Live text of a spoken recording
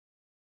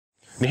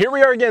And here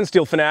we are again,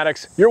 Steel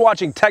Fanatics. You're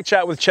watching Tech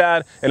Chat with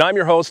Chad, and I'm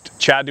your host,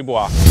 Chad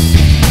Dubois.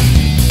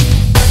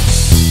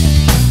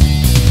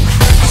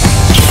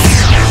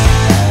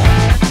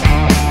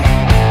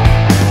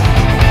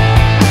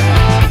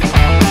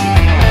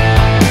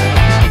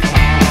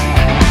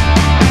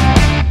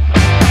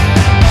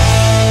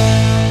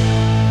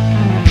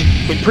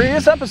 In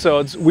previous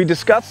episodes, we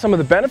discussed some of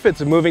the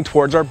benefits of moving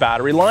towards our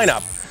battery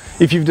lineup.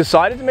 If you've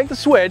decided to make the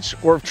switch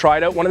or have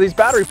tried out one of these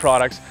battery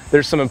products,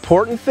 there's some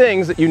important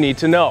things that you need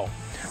to know.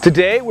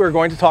 Today, we're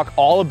going to talk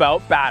all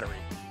about battery.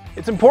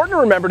 It's important to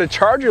remember to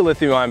charge your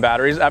lithium-ion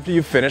batteries after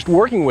you've finished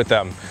working with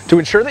them to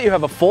ensure that you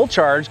have a full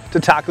charge to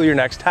tackle your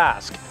next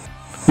task.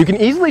 You can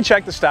easily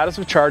check the status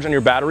of charge on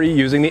your battery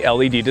using the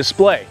LED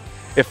display.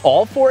 If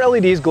all 4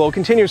 LEDs glow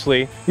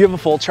continuously, you have a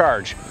full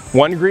charge.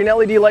 One green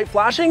LED light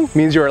flashing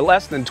means you are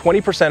less than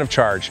 20% of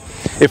charge.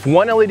 If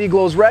one LED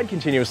glows red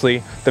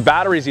continuously, the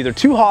battery is either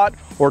too hot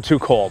or too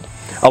cold.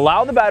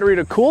 Allow the battery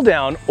to cool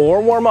down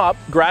or warm up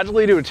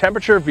gradually to a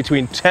temperature of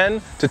between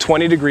 10 to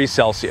 20 degrees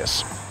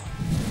Celsius.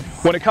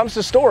 When it comes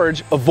to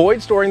storage,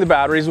 avoid storing the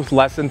batteries with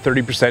less than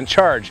 30%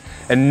 charge,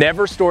 and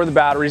never store the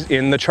batteries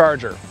in the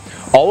charger.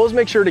 Always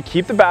make sure to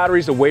keep the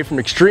batteries away from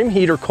extreme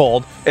heat or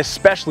cold,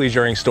 especially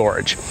during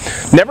storage.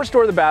 Never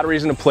store the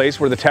batteries in a place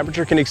where the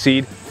temperature can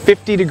exceed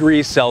 50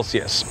 degrees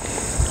Celsius.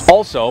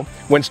 Also,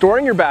 when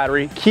storing your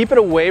battery, keep it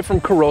away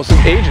from corrosive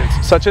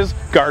agents such as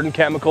garden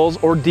chemicals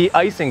or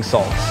de-icing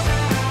salts.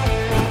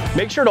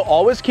 Make sure to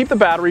always keep the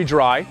battery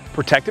dry,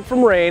 protect it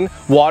from rain,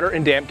 water,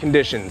 and damp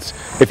conditions.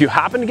 If you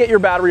happen to get your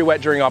battery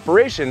wet during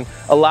operation,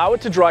 allow it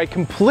to dry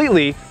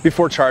completely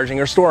before charging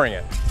or storing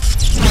it.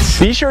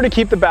 Be sure to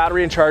keep the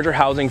battery and charger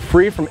housing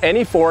free from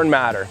any foreign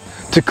matter.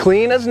 To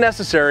clean as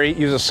necessary,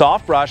 use a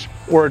soft brush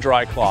or a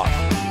dry cloth.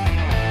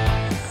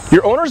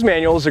 Your owner's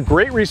manual is a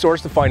great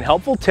resource to find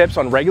helpful tips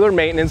on regular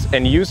maintenance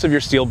and use of your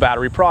STIHL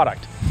battery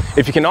product.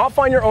 If you cannot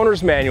find your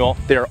owner's manual,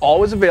 they are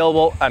always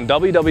available on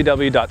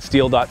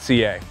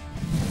www.stihl.ca.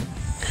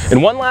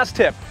 And one last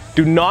tip,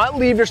 do not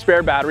leave your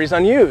spare batteries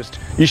unused.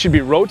 You should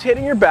be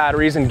rotating your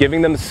batteries and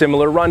giving them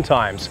similar run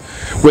times.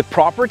 With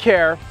proper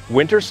care,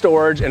 winter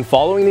storage, and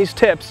following these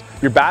tips,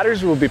 your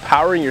batteries will be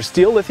powering your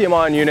STIHL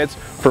lithium-ion units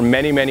for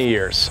many, many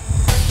years.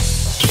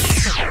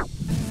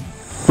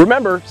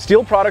 Remember,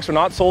 STIHL products are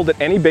not sold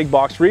at any big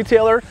box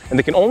retailer, and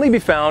they can only be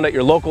found at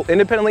your local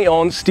independently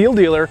owned STIHL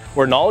dealer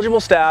where knowledgeable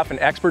staff and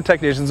expert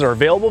technicians are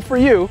available for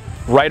you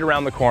right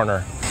around the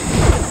corner.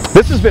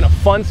 This has been a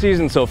fun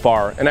season so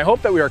far, and I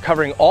hope that we are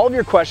covering all of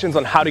your questions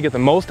on how to get the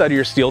most out of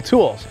your STIHL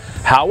tools.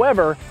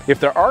 However, if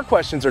there are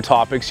questions or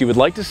topics you would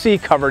like to see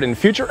covered in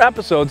future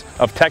episodes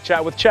of Tech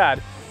Chat with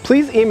Chad,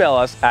 please email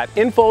us at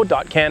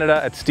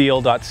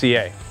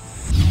info.canada@stihl.ca.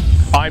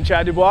 I'm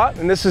Chad Dubois,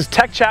 and this is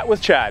Tech Chat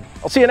with Chad.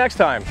 I'll see you next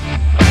time.